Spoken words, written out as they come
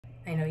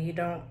I know you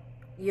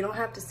don't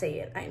have to say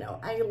it. I know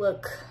I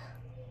look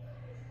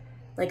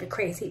like a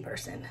crazy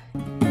person.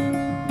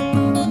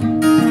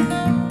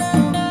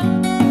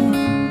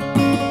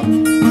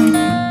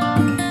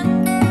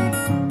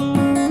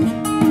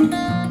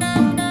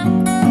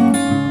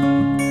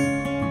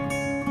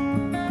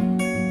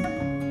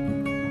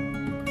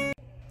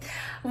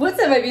 What's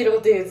up, my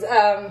beautiful dudes?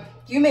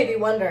 You may be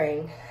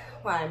wondering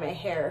why my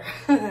hair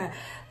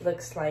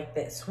looks like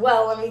this.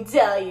 Well, let me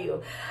tell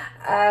you.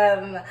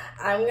 I'm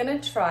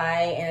gonna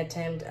try and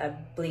attempt a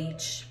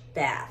bleach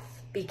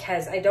bath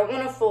because I don't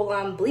want to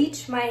full-on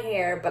bleach my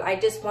hair, but I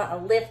just want to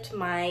lift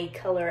my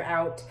color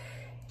out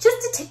just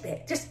a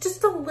tidbit,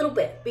 just a little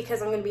bit,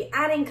 because I'm gonna be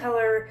adding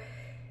color,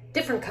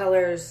 different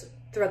colors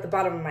throughout the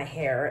bottom of my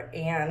hair.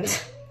 And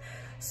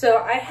so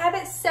I have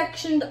it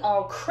sectioned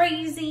all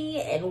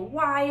crazy and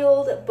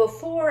wild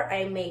before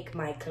I make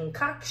my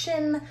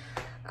concoction.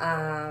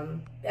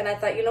 And I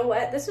thought, you know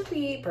what, this would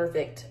be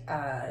perfect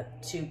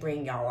to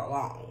bring y'all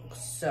along.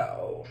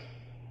 So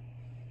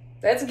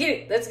let's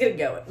get it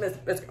going.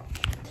 Let's go.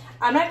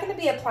 I'm not going to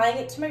be applying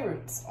it to my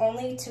roots,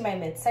 only to my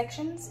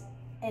midsections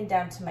and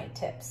down to my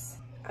tips.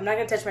 I'm not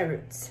going to touch my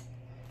roots.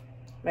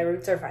 My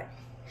roots are fine.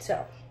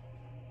 So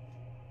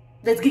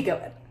let's get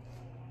going.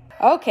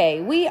 Okay,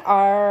 we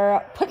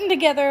are putting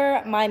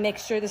together my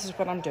mixture. This is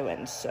what I'm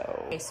doing.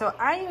 So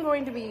I am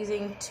going to be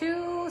using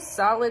 2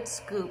 solid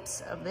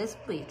scoops of this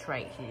bleach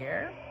right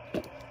here.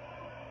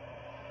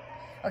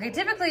 Okay,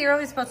 typically you're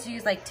only supposed to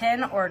use like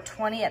 10 or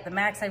 20 at the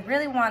max. I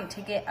really want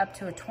to get up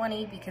to a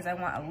 20 because I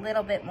want a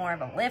little bit more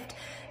of a lift.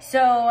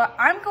 So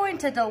I'm going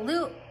to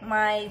dilute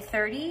my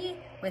 30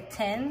 with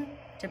 10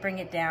 to bring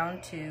it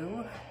down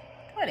to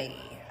 20.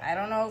 I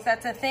don't know if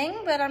that's a thing,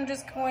 but I'm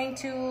just going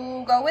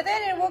to go with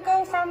it and we'll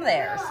go from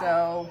there.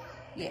 So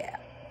yeah,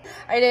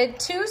 I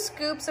did 2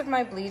 scoops of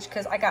my bleach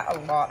because I got a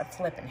lot of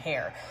flipping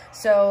hair.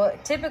 So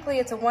typically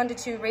it's a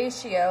 1-to-2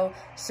 ratio.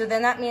 So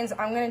then that means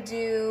I'm gonna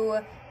do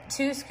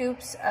 2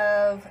 scoops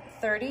of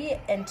 30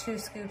 and 2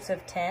 scoops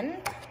of 10,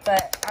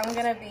 but I'm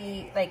gonna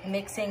be like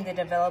mixing the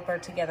developer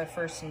together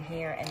first in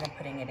here and then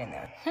putting it in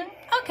there.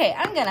 Okay,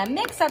 I'm gonna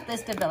mix up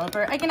this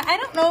developer. Again, I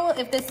don't know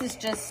if this is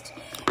just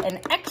an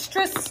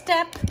extra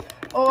step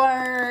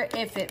or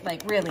if it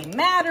like really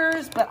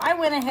matters, but I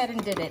went ahead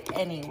and did it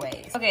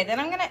anyways. Okay, then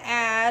I'm gonna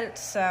add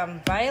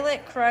some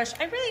Violet Crush.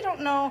 I really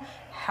don't know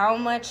how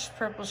much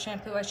purple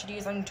shampoo I should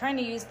use. I'm trying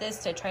to use this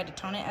to try to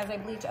tone it as I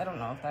bleach. I don't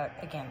know if that,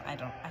 again, I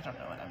don't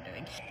know what I'm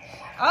doing.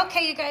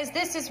 Okay, you guys,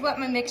 this is what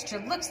my mixture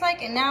looks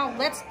like, and now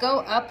let's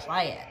go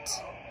apply it.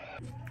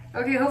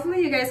 Okay,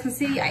 hopefully you guys can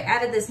see I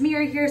added this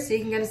mirror here so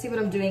you can kind of see what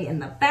I'm doing in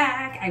the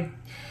back. I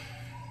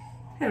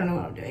don't know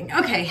what I'm doing.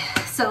 Okay,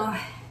 so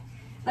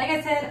like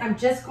I said, I'm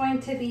just gonna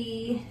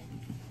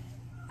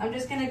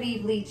be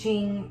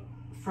bleaching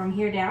from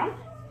here down,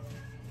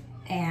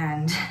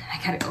 and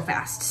I gotta go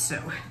fast,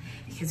 so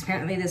because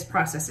apparently this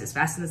process is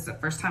fast and this is the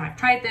first time I've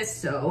tried this,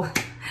 so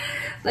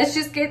let's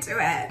just get to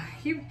it.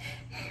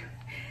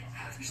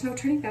 There's no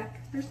turning back.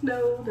 There's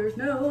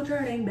no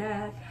turning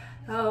back.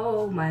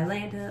 Oh, my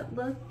Lanta,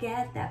 look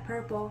at that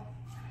purple.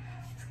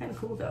 It's kind of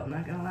cool though, I'm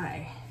not gonna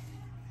lie.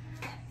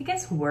 I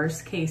guess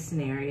worst case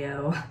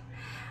scenario,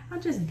 I'll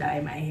just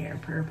dye my hair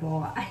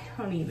purple. I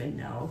don't even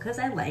know, because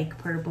I like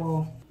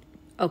purple.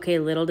 Okay,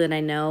 little did I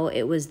know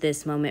it was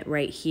this moment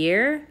right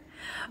here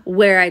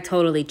where I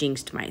totally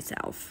jinxed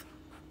myself.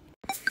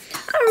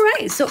 All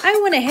right, so I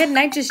went ahead and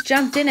I just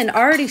jumped in and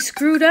already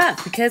screwed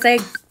up because I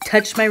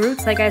touched my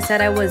roots like I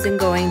said I wasn't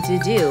going to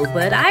do,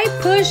 but I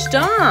pushed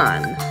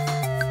on.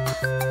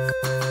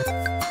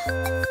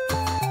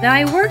 Now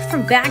I worked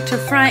from back to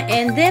front,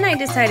 and then I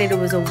decided it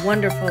was a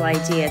wonderful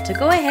idea to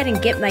go ahead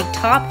and get my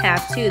top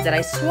half too that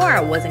I swore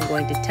I wasn't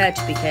going to touch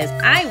because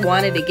I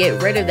wanted to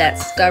get rid of that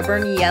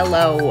stubborn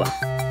yellow.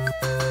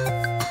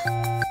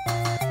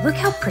 Look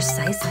how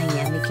precise I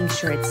am, making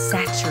sure it's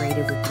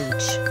saturated with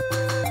bleach.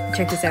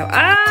 Check this out.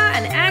 Ah,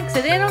 an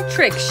accidental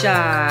trick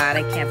shot.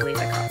 I can't believe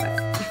I caught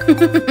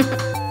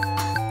that.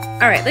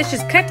 All right, let's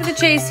just cut to the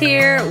chase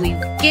here. We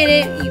get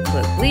it. You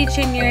put bleach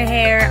in your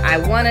hair. I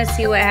want to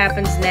see what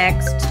happens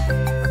next.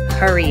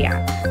 Hurry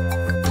up.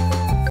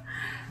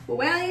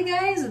 Well, you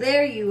guys,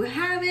 there you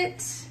have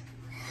it.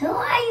 Who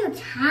are you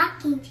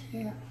talking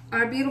to?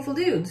 Our beautiful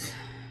dudes.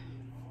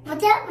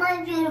 What's up,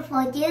 my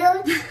beautiful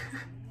dudes?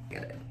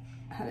 Got it.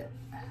 Had it.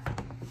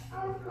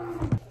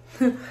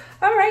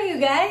 All right,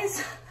 you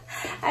guys.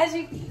 As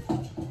you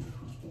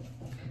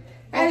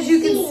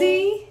can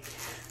see,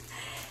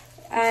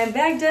 I'm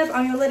bagged up.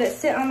 I'm gonna let it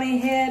sit on my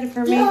head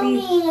for maybe. You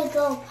need to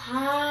go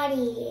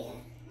potty.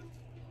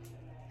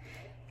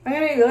 I'm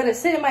gonna let it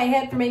sit in my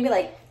head for maybe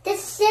like.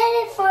 Just sit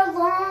it for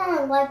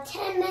long, like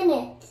 10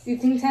 minutes. You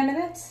think 10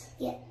 minutes?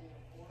 Yeah.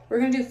 We're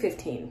gonna do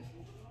 15.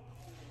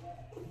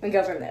 And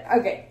go from there.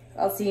 Okay,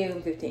 I'll see you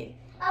in 15. Okay,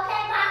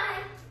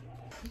 bye.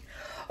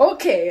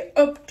 Okay,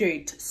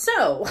 update.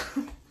 So.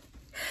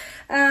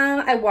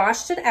 I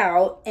washed it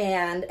out,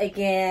 and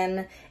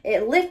again,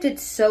 it lifted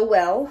so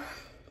well.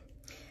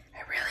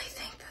 I really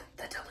think that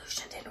the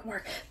dilution didn't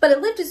work, but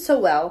it lifted so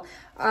well.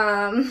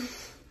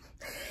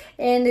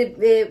 and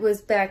it was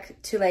back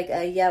to like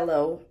a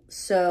yellow.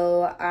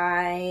 So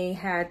I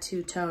had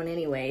to tone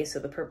anyway. So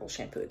the purple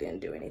shampoo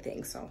didn't do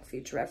anything. So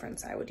future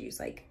reference, I would use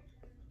like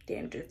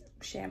dandruff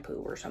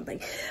shampoo or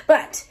something.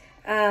 But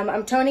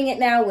I'm toning it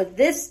now with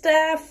this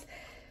stuff.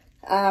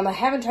 I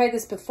haven't tried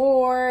this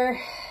before.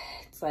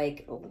 It's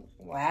like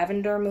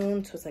lavender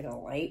moon, so it's like a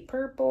light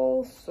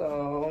purple.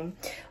 So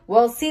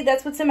we'll see.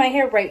 That's what's in my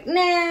hair right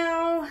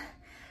now.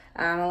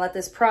 I'll let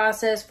this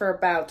process for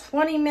about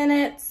 20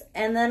 minutes,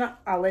 and then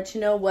I'll let you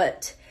know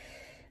what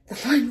the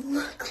final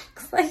look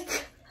looks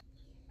like.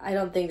 I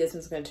don't think this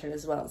one's going to turn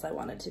as well as I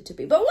wanted it to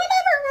be, but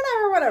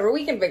whatever.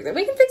 We can fix it.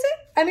 We can fix it.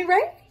 I mean,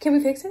 right? Can we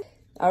fix it?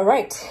 All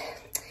right.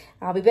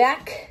 I'll be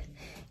back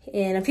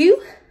in a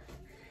few.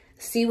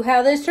 See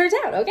how this turns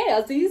out. Okay,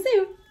 I'll see you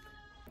soon.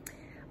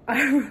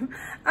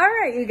 All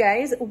right, you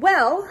guys.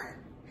 Well,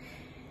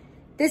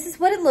 this is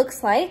what it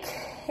looks like.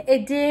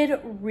 It did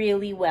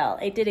really well.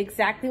 It did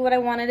exactly what I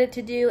wanted it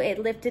to do. It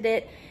lifted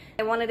it.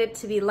 I wanted it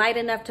to be light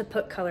enough to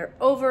put color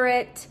over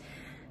it.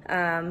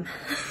 And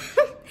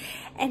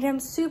I'm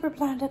super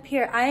blonde up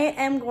here. I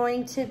am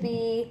going to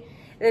be,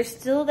 there's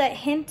still that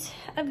hint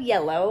of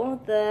yellow.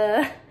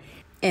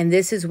 And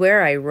this is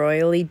where I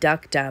royally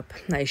ducked up.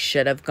 I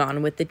should have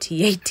gone with the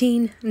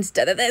T18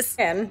 instead of this.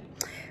 And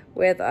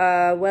with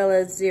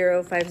Wella's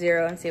 050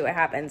 and see what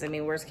happens. I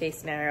mean, worst case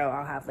scenario,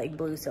 I'll have like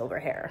blue silver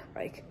hair.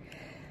 Like,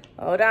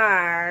 oh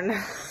darn.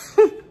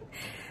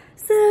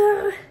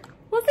 So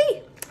we'll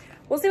see.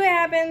 We'll see what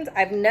happens.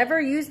 I've never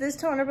used this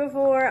toner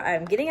before.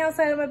 I'm getting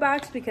outside of my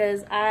box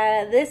because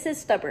this is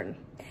stubborn.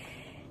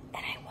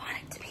 And I want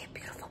it to be a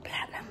beautiful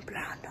platinum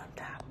blonde on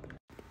top.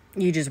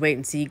 You just wait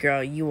and see,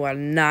 girl. You are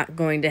not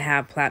going to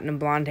have platinum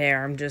blonde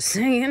hair. I'm just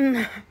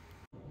saying.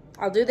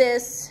 I'll do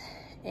this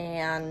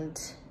and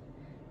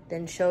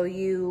then show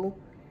you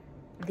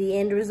the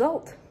end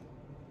result.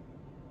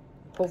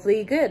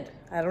 Hopefully good.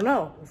 I don't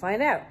know. We'll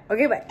find out.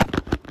 Okay, bye.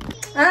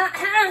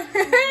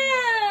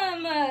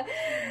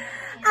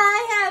 I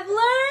have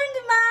learned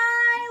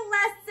my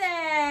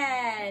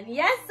lesson.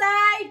 Yes,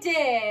 I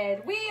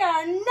did. We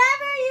are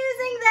never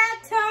using that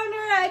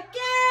toner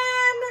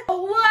again.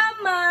 Oh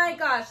my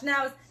gosh.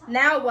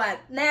 Now what?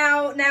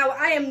 Now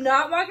I am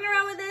not walking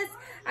around with this.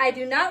 I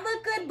do not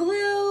look good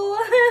blue.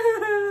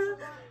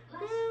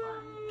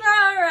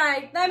 All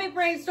right, let me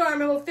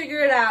brainstorm and we'll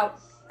figure it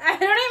out. I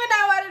don't even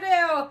know what to do.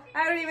 I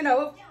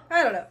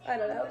don't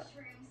know.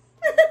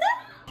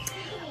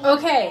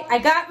 Okay, I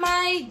got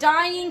my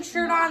dyeing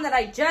shirt on that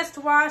I just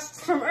washed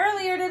from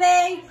earlier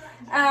today.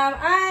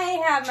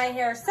 I have my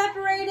hair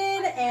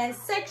separated and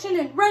sectioned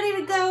and ready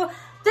to go.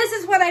 This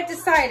is what I've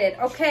decided,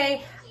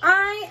 okay?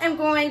 I am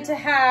going to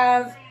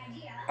have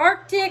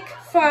Arctic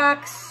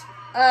Fox,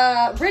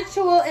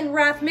 Ritual and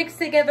Wrath mixed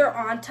together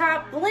on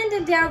top,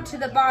 blended down to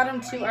the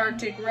bottom to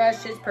Arctic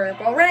Rush's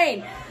Purple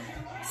Rain.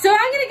 So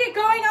I'm going to get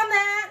going on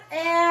that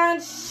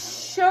and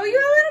show you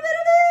a little bit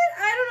of it.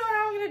 I don't know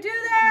how I'm going to do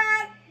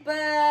that,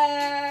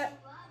 but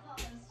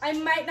I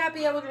might not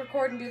be able to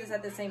record and do this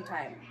at the same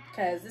time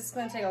because this is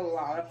going to take a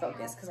lot of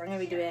focus because I'm going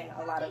to be doing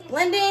a lot of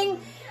blending.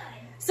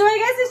 So I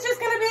guess it's just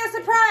going to be a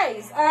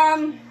surprise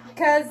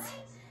because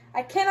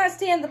I cannot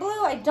stand the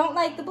blue. I don't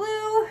like the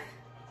blue.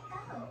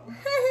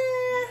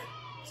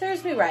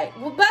 Serves me right.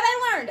 Well, but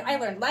I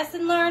learned.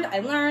 Lesson learned. I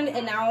learned,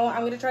 and now I'm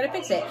going to try to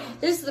fix it.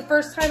 This is the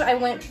first time I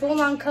went full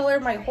on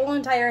color my whole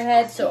entire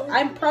head, so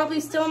I'm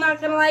probably still not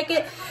going to like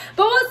it.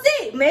 But we'll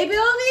see. Maybe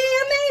it'll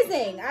be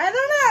amazing. I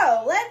don't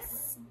know.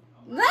 Let's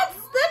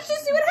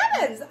just see what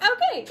happens.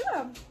 Okay, come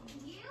on.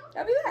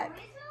 I'll be back.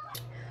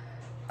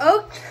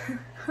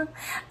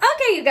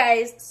 Okay, you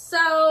guys.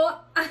 So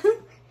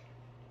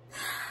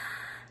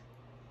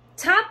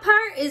top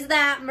part is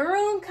that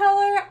maroon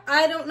color.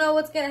 I don't know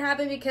what's going to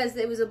happen because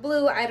it was a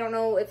blue. I don't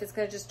know if it's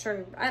going to just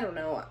turn, I don't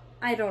know.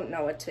 I don't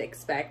know what to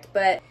expect,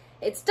 but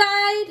it's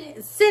dyed,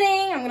 it's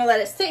sitting. I'm going to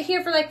let it sit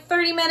here for like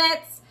 30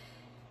 minutes.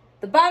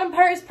 The bottom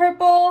part is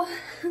purple.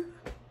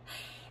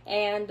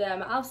 And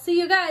I'll see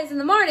you guys in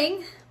the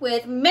morning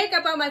with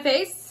makeup on my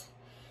face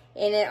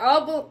and it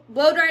all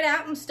blow dried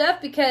out and stuff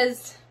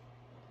because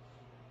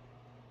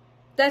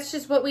that's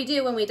just what we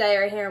do when we dye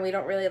our hair and we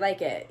don't really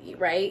like it,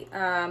 right?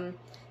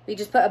 We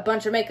just put a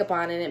bunch of makeup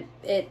on and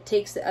it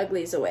takes the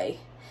uglies away.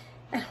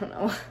 I don't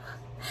know.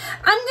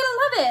 I'm gonna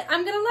love it.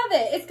 I'm gonna love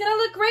it. It's gonna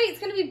look great. It's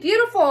gonna be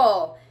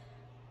beautiful.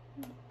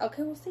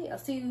 Okay, we'll see. I'll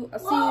see you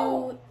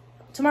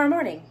tomorrow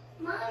morning.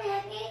 Mommy,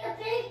 I need a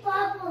big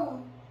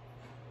bubble.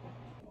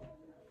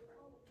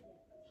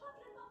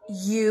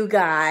 You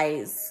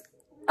guys,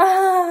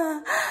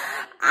 I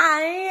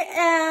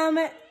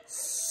am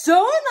so in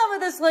love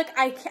with this look.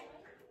 I can't.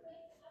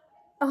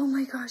 Oh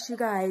my gosh, you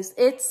guys,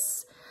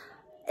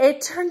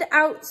 it turned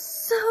out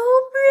so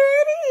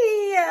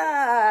pretty.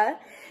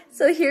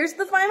 So here's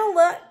the final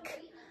look.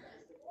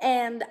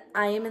 And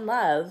I am in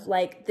love.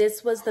 Like,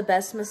 this was the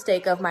best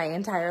mistake of my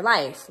entire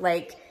life.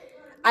 Like,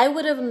 I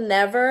would have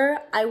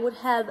never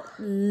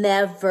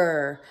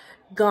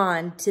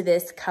gone to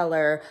this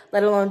color,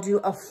 let alone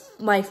do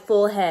my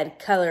full head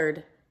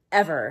colored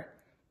ever,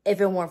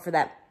 if it weren't for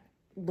that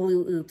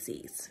blue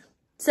oopsies.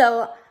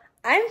 So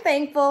I'm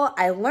thankful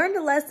I learned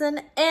a lesson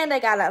and I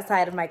got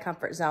outside of my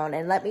comfort zone.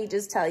 And let me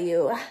just tell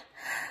you,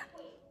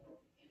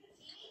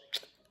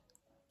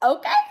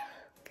 okay,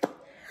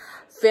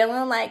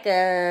 feeling like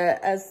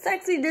a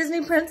sexy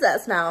Disney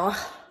princess now.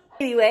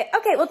 Anyway,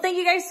 okay, well, thank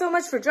you guys so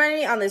much for joining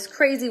me on this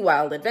crazy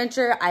wild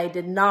adventure. I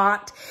did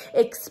not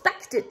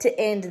expect it to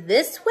end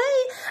this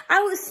way.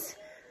 I was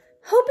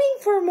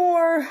hoping for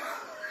more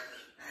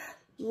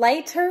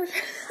lighter,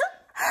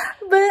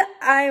 but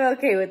I'm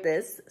okay with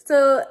this.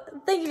 So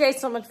thank you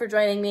guys so much for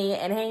joining me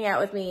and hanging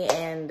out with me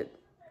and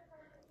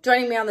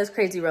joining me on this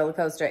crazy roller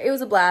coaster. It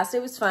was a blast.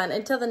 It was fun.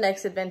 Until the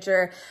next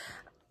adventure,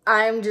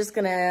 I'm just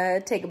gonna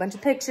take a bunch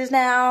of pictures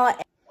now. I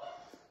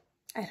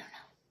don't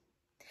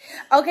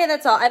know. Okay,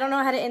 that's all. I don't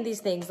know how to end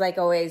these things like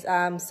always.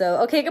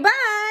 So, okay, goodbye.